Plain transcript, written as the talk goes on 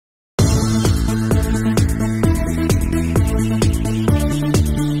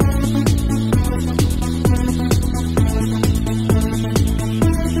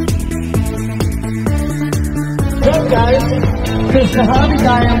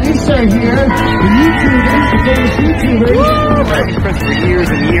Lisa here, the YouTubers, the famous YouTubers. Chris for years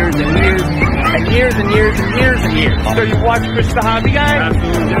and years and years and years and years and years and years. So you watch Chris the Hobby Guy?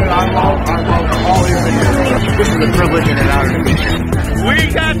 Absolutely. I love all your videos. This is a privilege and an honor to meet you. We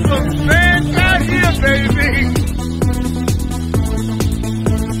got some fans out here, baby!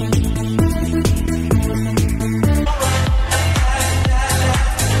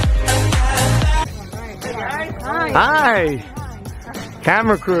 Hi!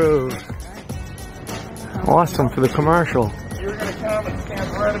 Camera crew. Awesome for the commercial. You're going to come and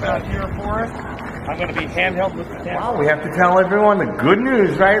stand right about here for us. I'm going to be handheld with the camera. Wow, we have to tell everyone the good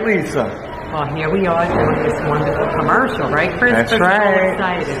news, right, Lisa? Well, here we are doing this wonderful commercial, right, Chris? That's right.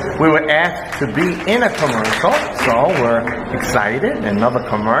 Excited. We were asked to be in a commercial, so we're excited. Another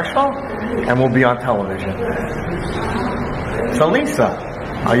commercial, and we'll be on television. So, Lisa,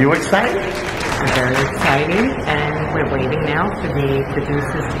 are you excited? Very exciting, and we're waiting now for the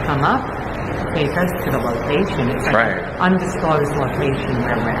producers to come up to take us to the location. It's like an undisclosed location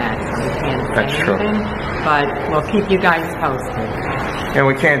where we're at, so we can't say anything, but we'll keep you guys posted. And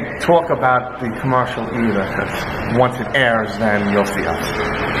we can't talk about the commercial either, because once it airs, then you'll see us.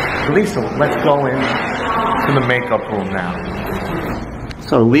 Lisa, let's go in to the makeup room now.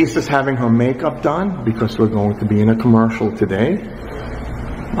 So Lisa's having her makeup done because we're going to be in a commercial today.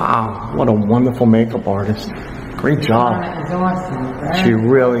 Wow, what a wonderful makeup artist. Great job. It's awesome, right? She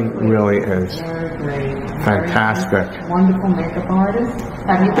really, really is. Very great. Fantastic. Very nice, wonderful makeup artist.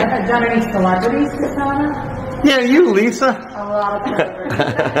 Have you ever done any celebrities, Susanna? Yeah, you, Lisa. A lot of celebrities.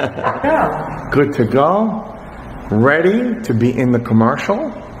 Good to go. Ready to be in the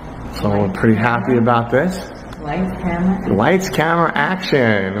commercial. So we're pretty happy about this. Lights, camera. Lights, camera,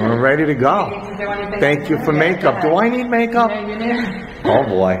 action. We're ready to go. Thank you for makeup. Do I need makeup? Oh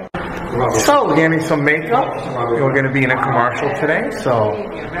boy. So we're getting some makeup. We're going to be in a commercial today, so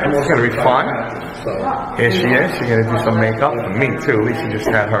it's going to be fun. Here she is. She's going to do some makeup. Me too. Lisa just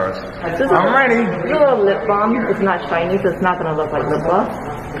had hers. I'm ready. It's a little lip balm. It's not shiny, so it's not going to look like lip gloss.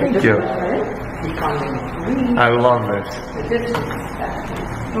 Thank you. I love this.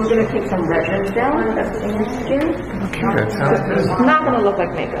 We're going to take some redness down. That's in your skin. That sounds good. It's not going to look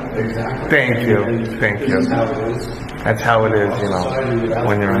like makeup. Thank you. Thank you. That's how it is, you know,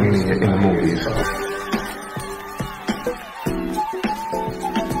 when you're in the movies.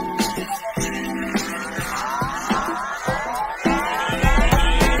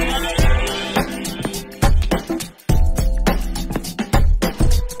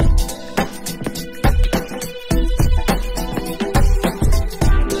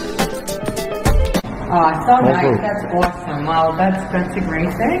 Oh, so nice. That's awesome. Well, that's a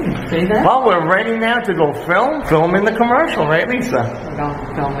great thing. See that? Well, we're ready now to go film in the commercial, right, Lisa? We're going to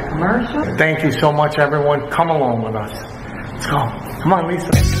film the commercial. Thank you so much, everyone. Come along with us. Let's go. Come on, Lisa.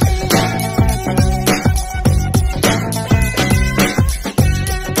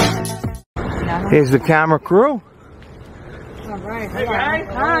 Here's the camera crew. All right. Hey, guys.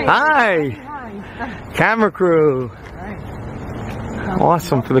 Hi. Hi. Camera crew.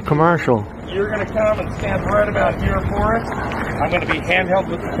 Awesome for the commercial. You're going to come and stand right about here for us. I'm going to be handheld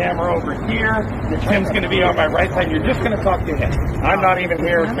with the camera over here. Tim's going to be on my right side. You're just going to talk to him. I'm not even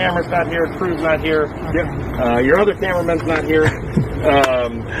here. Camera's not here. Crew's not here. Your other cameraman's not here.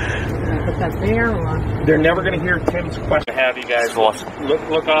 Put that there. They're never going to hear Tim's question. Have you guys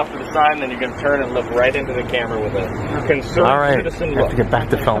look off to the side, and then you're going to turn and look right into the camera with a concerned citizen look. Have to get back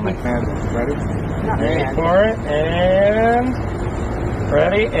to filming. Ready? Ready for it, and...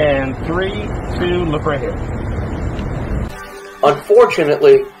 Ready? And 3, 2, look right here.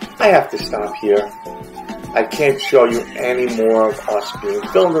 Unfortunately, I have to stop here. I can't show you any more of us being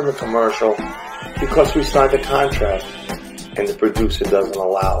filmed in the commercial because we signed a contract and the producer doesn't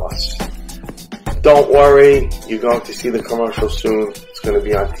allow us. Don't worry, you're going to see the commercial soon. It's going to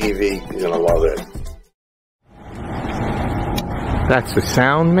be on TV. You're going to love it. That's the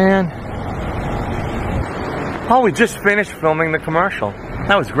sound, man. Oh, we just finished filming the commercial.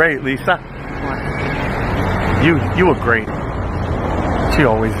 That was great, Lisa. You were great. She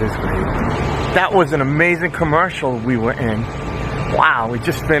always is great. That was an amazing commercial we were in. Wow, we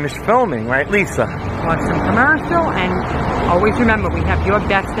just finished filming, right, Lisa? Awesome commercial, and always remember, we have your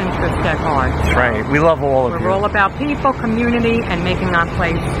best interest at heart. That's right. We love all of you. We're all about people, community, and making our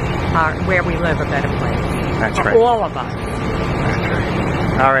place, where we live, a better place. That's for right. all of us. That's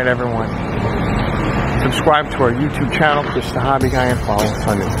right. All right, everyone. Subscribe to our YouTube channel, Chris the Hobby Guy, and follow us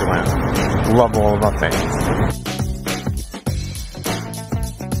on Instagram. Love all of our things.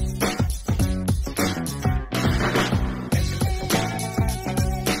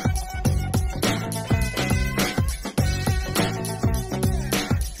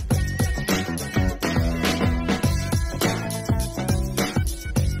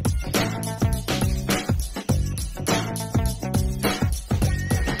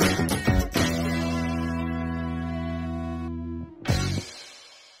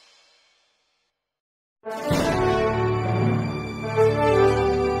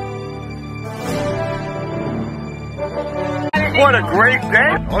 What a great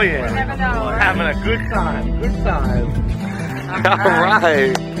day. Oh yeah. You never know, right? Having a good time. Good time. All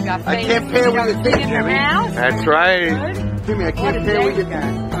right. We got I can't pay with the thing, Jimmy. That's right. Jimmy, I What can't a pay with day. the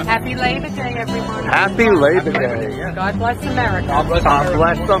thing. Happy Labor Day, everyone. Happy Labor Day. God bless America. God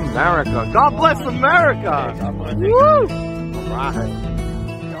bless America. God bless America. Woo! Right.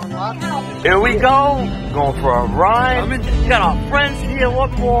 Here we go. Going for a ride. Got our friends here. What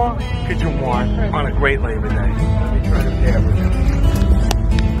more could you want on a great Labor Day?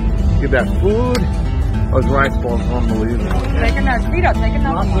 Get that food. Those rice balls are unbelievable. Take another, Vito, take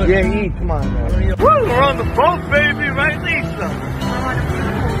another one. Yeah, eat. Come on, man. Woo! We're on the boat, baby. Right, Lisa? We're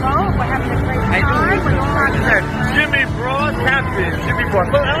having a great time. We're going That's Jimmy Frost, Captain Jimmy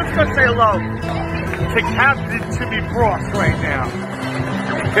Frost. Let's go say hello to Captain Jimmy Frost right now.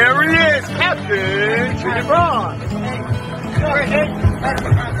 Here he is, Captain Jimmy Frost.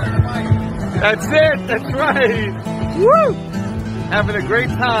 That's it. That's right. Woo! Having a great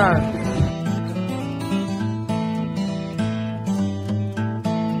time.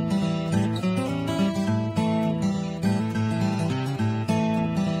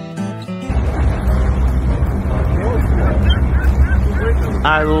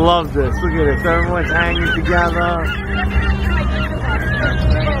 I love this. Look at this. Everyone's hanging together.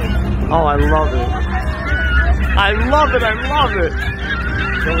 Oh, I love it. I love it. I love it.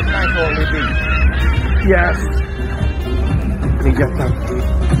 So it's nice all the beach. Yes. Let me get them.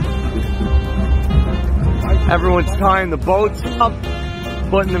 Everyone's tying the boats up,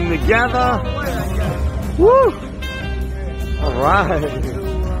 putting them together. Woo! All right.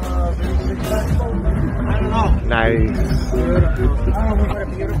 Nice. What a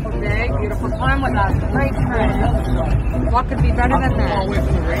beautiful day, beautiful time with us. Great friends. What could be better than that?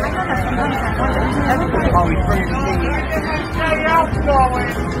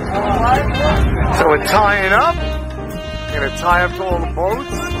 So we're tying up. We're gonna tie up to all the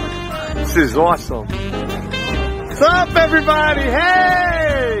boats. This is awesome. What's up, everybody?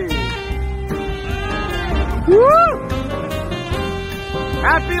 Hey! Woo!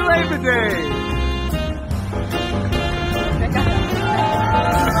 Happy Labor Day!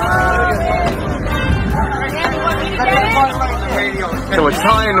 So we're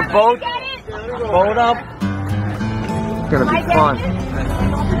tying the boat up. It's gonna be fun.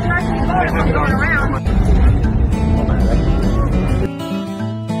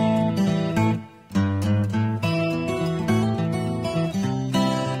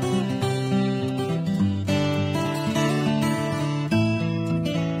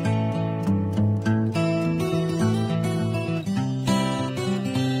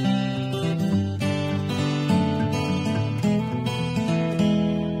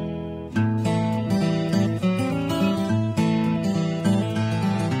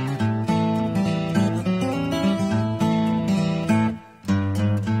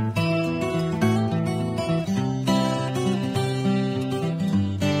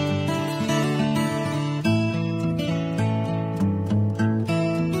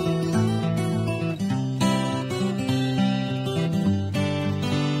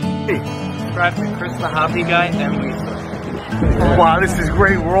 Subscribe to Chris the Hobby Guy and Lisa. Wow, this is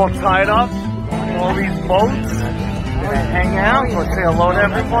great. We're all tied up. All these boats. Hang out. Go say hello to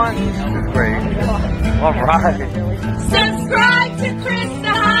everyone. This is great. All right. Subscribe to Chris the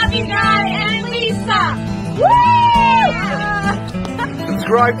Hobby Guy and Lisa. Woo!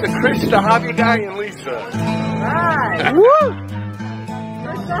 Subscribe to Chris the Hobby Guy and Lisa. Right. Woo!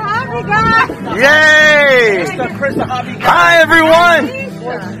 Chris the Hobby Guy. Yay! Chris the Hobby Guy. Hi, everyone.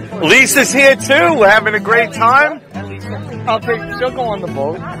 Lisa's here too. We're having a great time. She'll go on the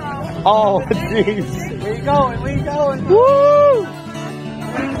boat. Oh, jeez. Where you going? Where you going? Woo!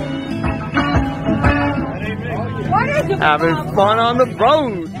 What is it? Having fun on the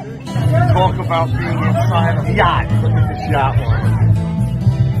boat. Talk about being inside a yacht. Look at this yacht one.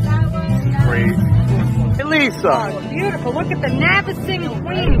 Great. Hey, Lisa. Oh, beautiful. Look at the Navicin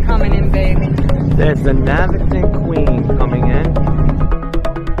Queen coming in, baby. There's the Navicin Queen coming in.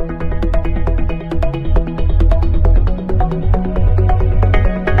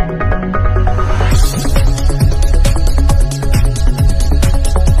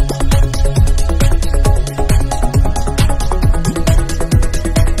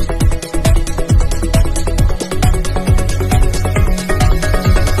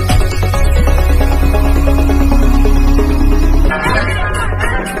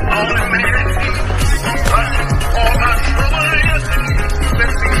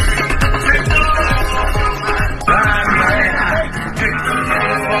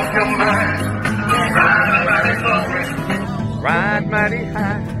 Ride mighty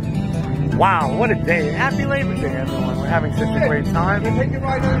high. Wow, what a day. Happy Labor Day, everyone. We're having such a great time. Take it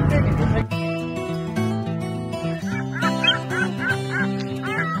right on the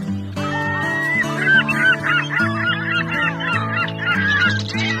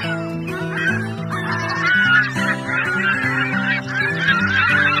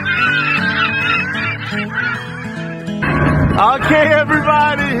Okay,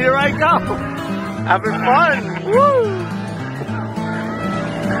 everybody, here I go. Having fun. Woo!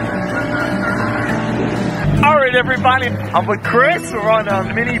 All right, everybody, I'm with Chris. We're on a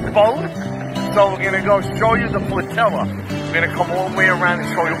mini boat. So we're going to go show you the flotilla. We're going to come all the way around and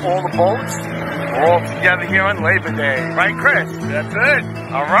show you all the boats. We're all together here on Labor Day. Right, Chris? That's it.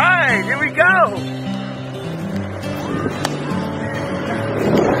 All right, here we go.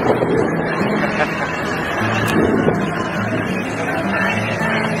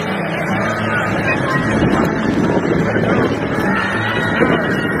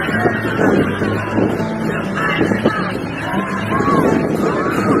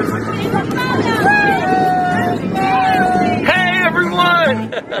 Hey, everyone!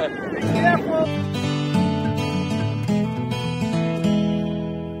 Be careful.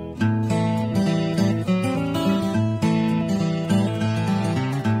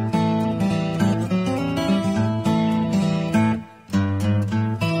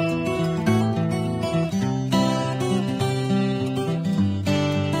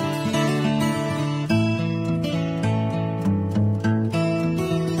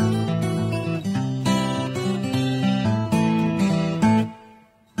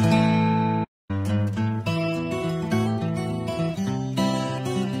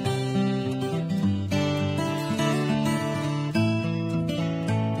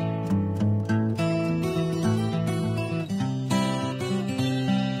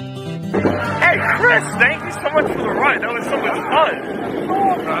 Hey, Chris, thank you so much for the ride. That was so much fun.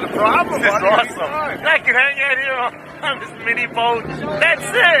 Not a problem. This is awesome. I can hang out here on this mini boat. That's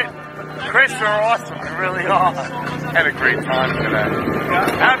it. Chris, you're awesome. You really are. Had a great time today.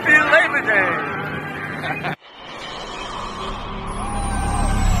 Happy Labor Day.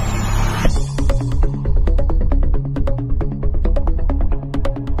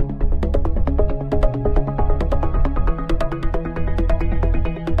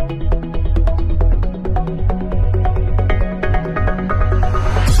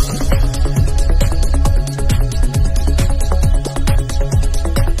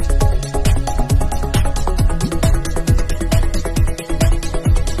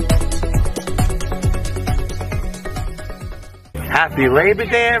 Happy Labor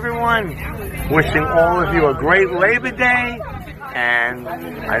Day, everyone. Wishing all of you a great Labor Day. And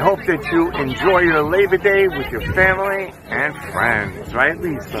I hope that you enjoy your Labor Day with your family and friends. Right,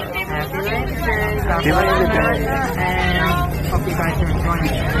 Lisa? Happy Labor Day. Happy Labor Day. And hope you guys are enjoying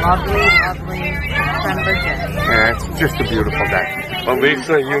this lovely, lovely December day. Yeah, it's just a beautiful day. Well,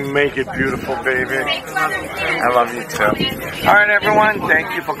 Lisa, you make it beautiful, baby. I love you too. All right, everyone.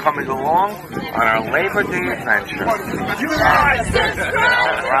 Thank you for coming along on our Labor Day adventure. All right.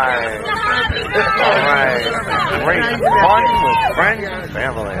 All right. Great fun with friends and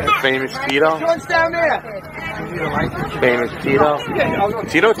family. Famous Tito. What's down there? Famous Tito.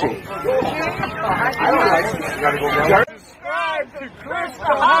 Tito T. I don't like it. You gotta go down. Subscribe to Chris the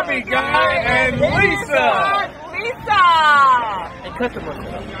Hobby Guy and Lisa. Lisa! Cut the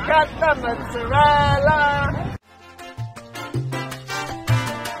mozzarella.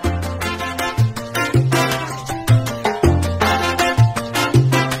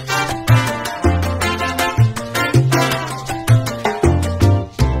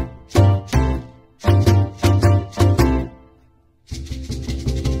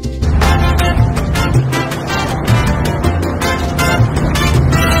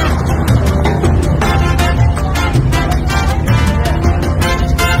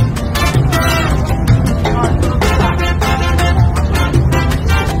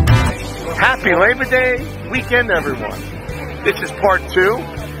 Happy Labor Day weekend, everyone. This is part 2.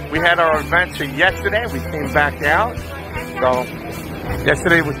 We had our adventure yesterday. We came back out. So,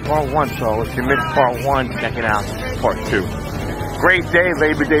 yesterday was part 1. So, if you missed part 1, check it out. Part 2. Great day,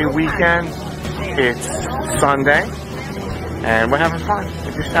 Labor Day weekend. It's Sunday. And we're having fun.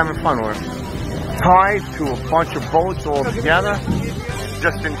 We're just having fun. We're tied to a bunch of boats all together.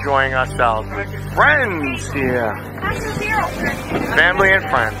 Just enjoying ourselves with friends here. Family and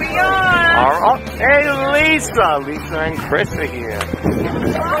friends. Hey, Lisa. Lisa and Chris are here.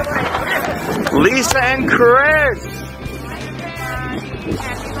 Lisa and Chris.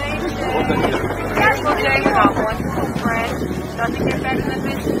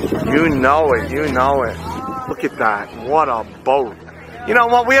 You know it. You know it. Look at that. What a boat. You know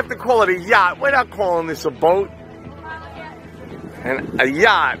what? We have to call it a yacht. We're not calling this a boat. And a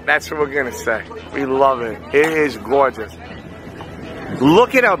yacht, that's what we're going to say. We love it. It is gorgeous.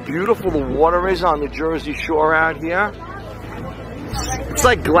 Look at how beautiful the water is on the Jersey Shore out here. It's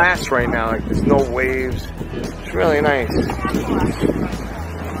like glass right now. Like there's no waves. It's really nice.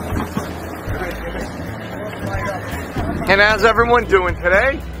 And how's everyone doing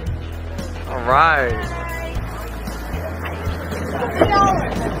today? All right.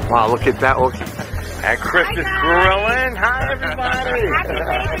 Wow, look at that. Look. And Chris is grilling. Hi, everybody.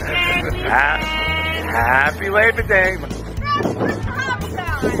 Happy Labor Day.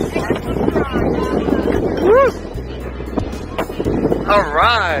 Woo. All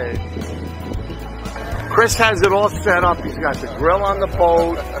right. Chris has it all set up. He's got the grill on the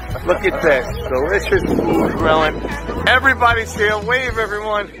boat. Look at this. Delicious food grilling. Everybody's here. Wave,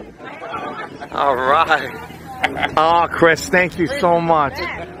 everyone. All right. Oh, Chris, thank you so much.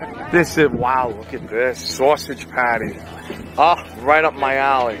 This is, wow, look at this. Sausage patty. Oh, right up my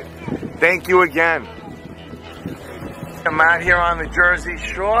alley. Thank you again. I'm out here on the Jersey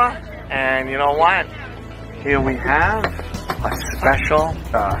Shore, and you know what? Here we have a special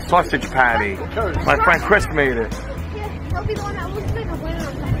sausage patty. My friend Chris made it.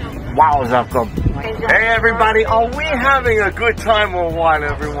 Wow, is that good? Hey, everybody. Are we having a good time or what,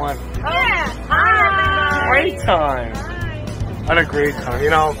 everyone? Yeah. Great time. What a great time. You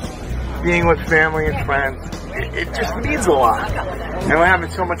know, being with family and friends, it just means a lot. And we're having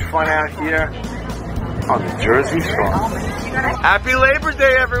so much fun out here on the Jersey Shore. Happy Labor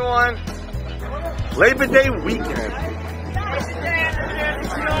Day, everyone. Labor Day weekend.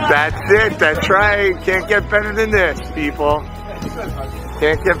 That's it. That's right. Can't get better than this, people.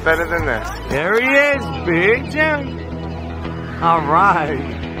 Can't get better than this. There he is, Big Jim. All right.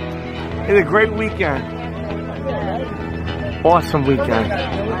 It's a great weekend. Awesome weekend.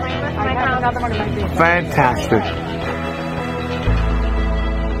 Fantastic.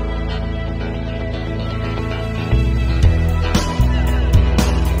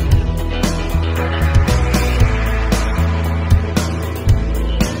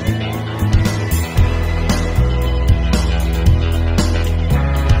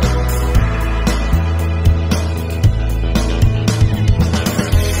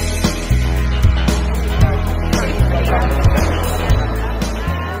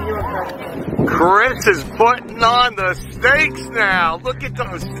 Chris is putting on the steaks now. Look at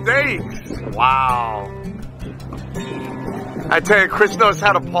those steaks. Wow. I tell you, Chris knows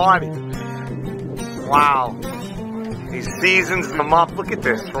how to party. Wow. He seasons them up. Look at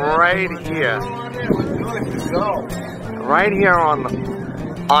this right here. Right here on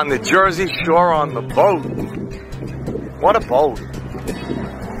the Jersey Shore on the boat. What a boat.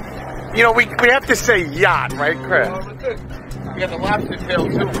 You know, we have to say yacht, right, Chris? We got the lobster tail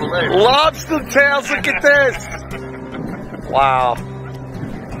too for later. Lobster tails, look at this! Wow.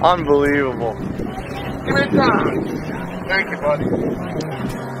 Unbelievable. Give me a time. Thank you, buddy.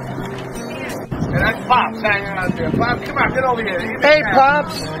 And that's Pops hanging out there. Pops, come on, get over here. Hey,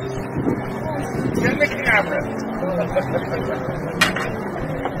 Pops! Get in the camera.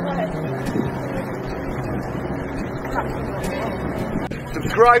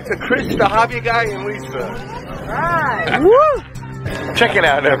 Subscribe to Chris, the Hobby Guy, and Lisa. Right. Woo! Check it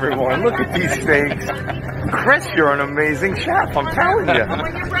out, everyone. Look at these steaks. Chris, you're an amazing chef, I'm telling you.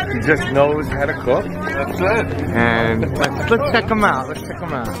 He just knows how to cook. That's it. And let's check them out. Let's check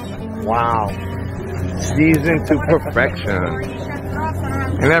them out. Wow. Seasoned to perfection.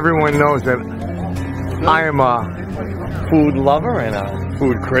 And everyone knows that I am a food lover and a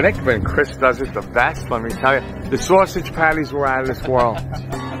food critic, but Chris does it the best. Let me tell you, the sausage patties were out of this world.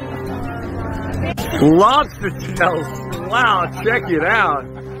 Lobster tails. Wow, check it out.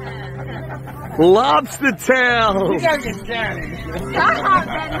 Lobster tails. You gotta get Danny.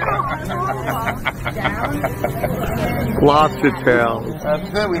 Lobster tails. That's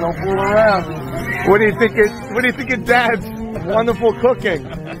it, we don't fool around. What do you think of Dad's wonderful cooking?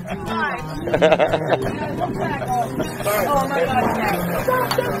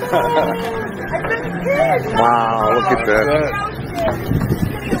 Wow, look at that.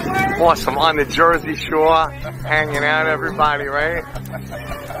 Awesome, on the Jersey Shore, hanging out, everybody, right?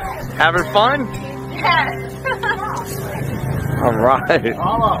 Having fun? Yes. All right. Look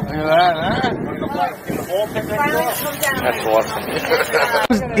at that, That's awesome.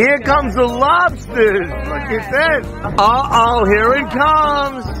 Here comes the lobsters. Look at this. Uh-oh, here it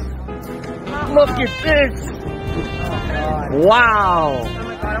comes. Look at this. Wow.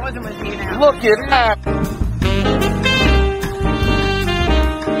 Look at that.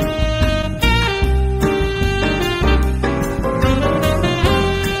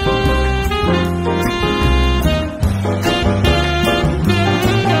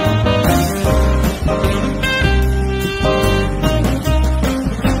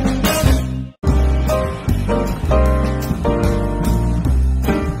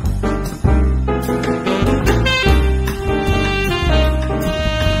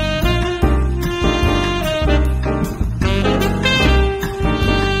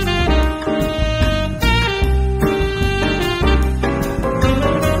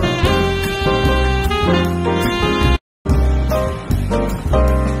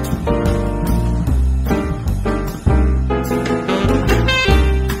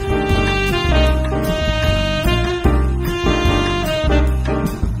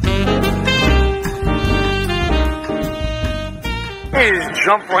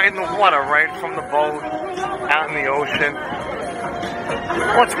 jump right in the water, right from the boat, out in the ocean.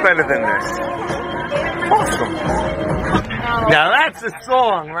 What's better than this? Awesome. Now that's a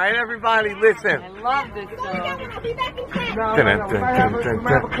song, right? Everybody listen. I love this song.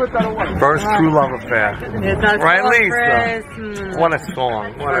 First true love affair. Right, Lisa? What a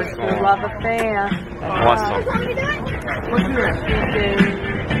song. What a First song. love affair. Awesome.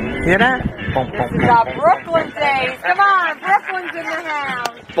 Hear that? Bum, bum, This is our Brooklyn days. Come on, Brooklyn's in the house.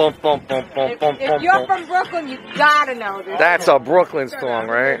 bum, bum, bum, bum, bum, If bum, you're bum. from Brooklyn, you gotta know this. That's a Brooklyn song,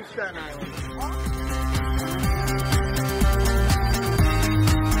 right?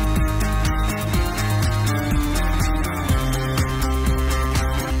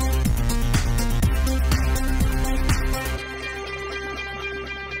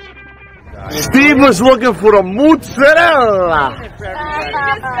 Steve was looking for the mozzarella.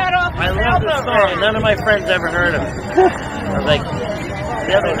 I love this song. None of my friends ever heard of it. I was like,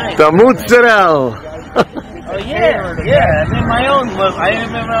 the other night. The mozzarella. Oh yeah, yeah. I'm in my own movie. I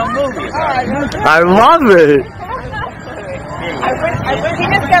am in my own movie. I love it. He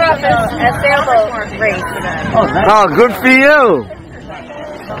just got off a sailboat race today. Oh, nice. Oh, good for you.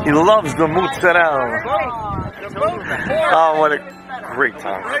 He loves the mozzarella. Oh, what a great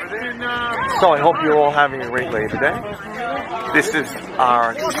time. So I hope you're all having a great Labor Day. This is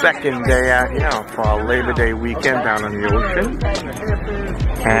our second day out here for our Labor Day weekend down on the ocean.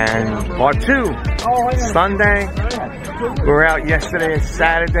 And part 2, Sunday. We were out yesterday and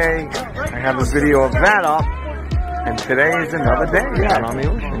Saturday. I have a video of that up. And today is another day out on the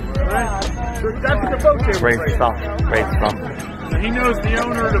ocean. Great stuff. Great stuff. He knows the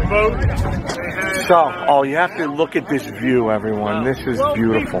owner of the boat. So, oh, you have to look at this view, everyone. This is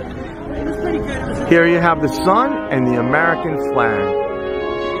beautiful. Here you have the sun and the American flag.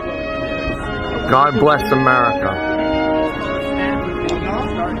 God bless America.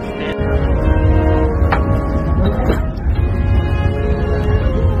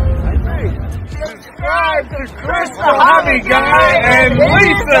 Subscribe to Chris the Hobby Guy and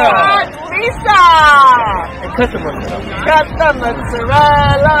Lisa. Cut the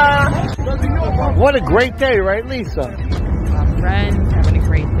mozzarella. What a great day, right, Lisa? Friends, having a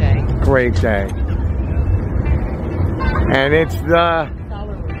great day. Great day. And it's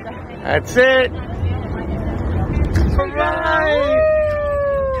that's it. Right.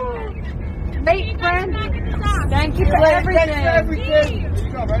 Great friends. Thank you for everything.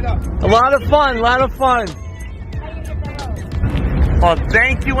 A lot of fun, a lot of fun. Well,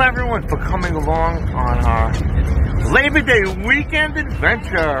 thank you everyone for coming along on our Labor Day weekend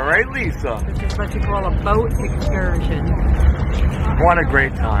adventure, right, Lisa? This is what you call a boat excursion. What a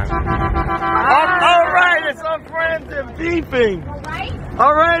great time. All right, it's our friends, they're beeping.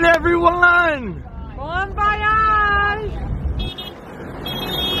 All right, everyone. Bon voyage!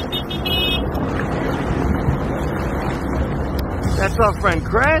 That's our friend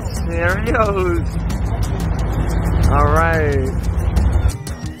Chris. There he goes. All right.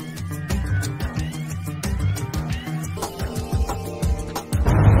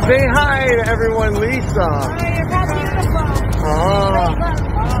 Say hi to everyone, Lisa. Oh.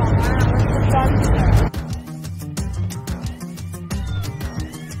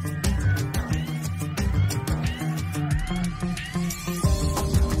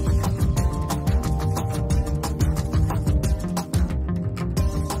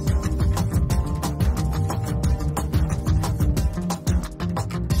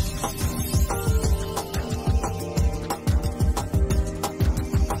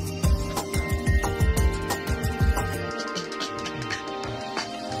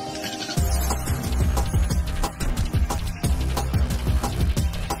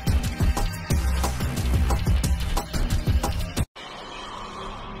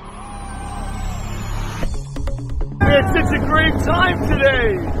 It's such a great time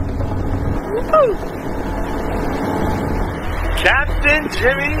today. Woo. Captain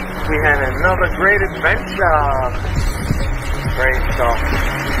Jimmy, we had another great adventure. Great stuff.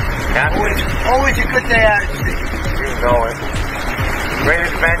 Captain, Always a good day out at sea. you know it. Great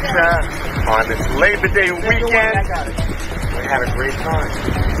adventure on this Labor Day weekend. We had a great time.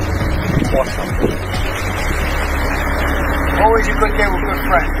 Awesome. Always a good day with good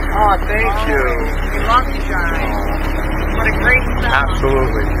friends. Oh, thank you. We love you guys. What a great time.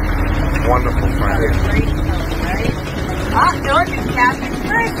 Absolutely. Wonderful friends. George and Captain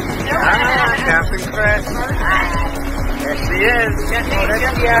Chris. Captain Chris. There she is.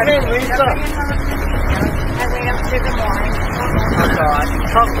 Lisa. I wait up to the morning. Oh, God.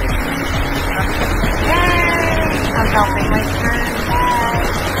 Totally. Yay! I'm helping my friends.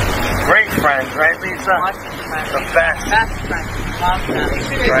 Great friends, right, Lisa? The best. Best friend. Love them.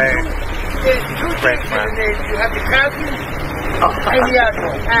 Right. Great friends. You have the captain Oh, and the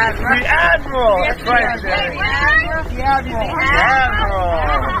admiral. the Admiral. That's right, Jenny. The admiral.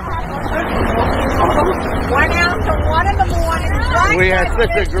 Went out till 1 in the morning. Right We had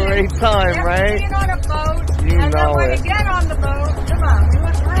such a great time, right? Being on a boat. You and know then when it. you get on the boat, come on, it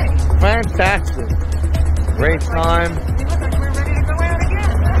was great. Fantastic. Great time. We look like we're ready to go out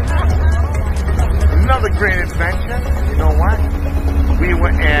again. Another great adventure. You know what? We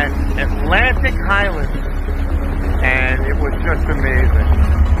were at Atlantic Highlands, and it was just amazing.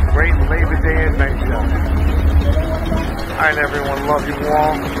 Great Labor Day adventure. All right, everyone. Love you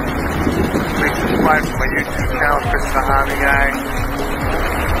all. Please subscribe to my YouTube channel, Chris the Hobby Guy.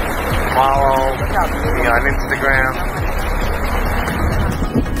 Follow me on Instagram.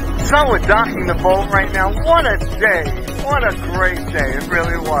 So we're docking the boat right now. What a day. What a great day. It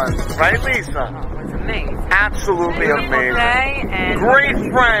really was. Right, Lisa? It was amazing. Absolutely Beautiful amazing. day and Great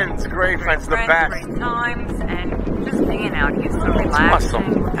friends. Great friends. The best. Great times and just being out here so relaxing.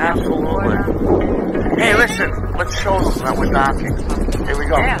 Awesome. Absolutely. Hey, listen. Let's show them that we're docking. Here we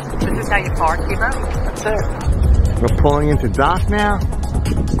go. Yeah, this is how you park your boat. That's it. We're pulling into dock now.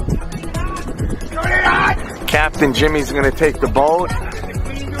 Captain Jimmy's going to take the boat.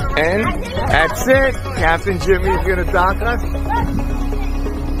 And that's it. Captain Jimmy's going to dock us.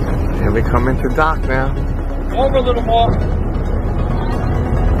 Here we come into dock now. Over a little more.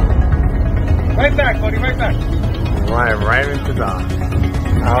 Right back, buddy, right back. Right into dock.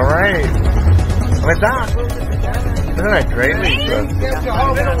 All right. We're docked. Isn't that great, Lisa?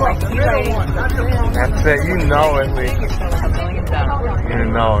 That's it. You know it, Lisa. You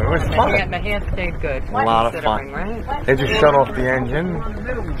know it. It was fun. My hand stayed good. A lot of fun. Right? They just shut off the engine.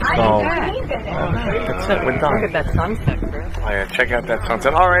 So that's it. We're Look done. at that sunset, Chris. Oh yeah, check out that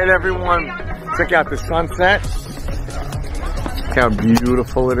sunset. All right, everyone, check out the sunset. Look how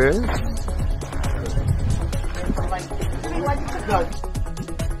beautiful it is.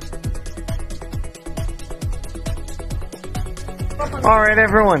 All right,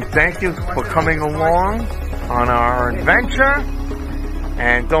 everyone, thank you for coming along on our adventure.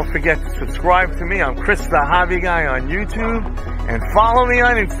 And don't forget to subscribe to me. I'm Chris the Hobby Guy on YouTube. And follow me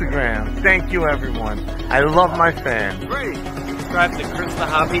on Instagram. Thank you, everyone. I love my fans. Great. Subscribe to Chris the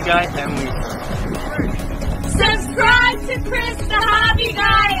Hobby Guy and Lisa. Subscribe to Chris the Hobby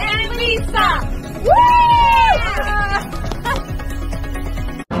Guy and Lisa. Woo!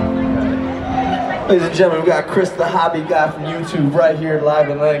 Ladies and gentlemen, we got Chris the Hobby Guy from YouTube right here live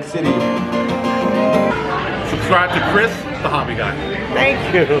in Atlantic City. Subscribe to Chris, the Hobby Guy.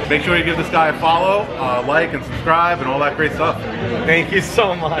 Thank you. Make sure you give this guy a follow, like and subscribe and all that great stuff. Thank you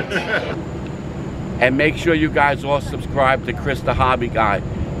so much. And make sure you guys all subscribe to Chris the Hobby Guy.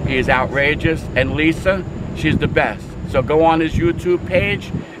 He is outrageous. And Lisa, she's the best. So go on his YouTube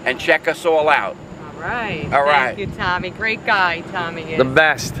page and check us all out. All right. All right. Thank you, Tommy. Great guy, Tommy is. The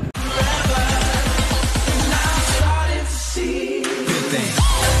best.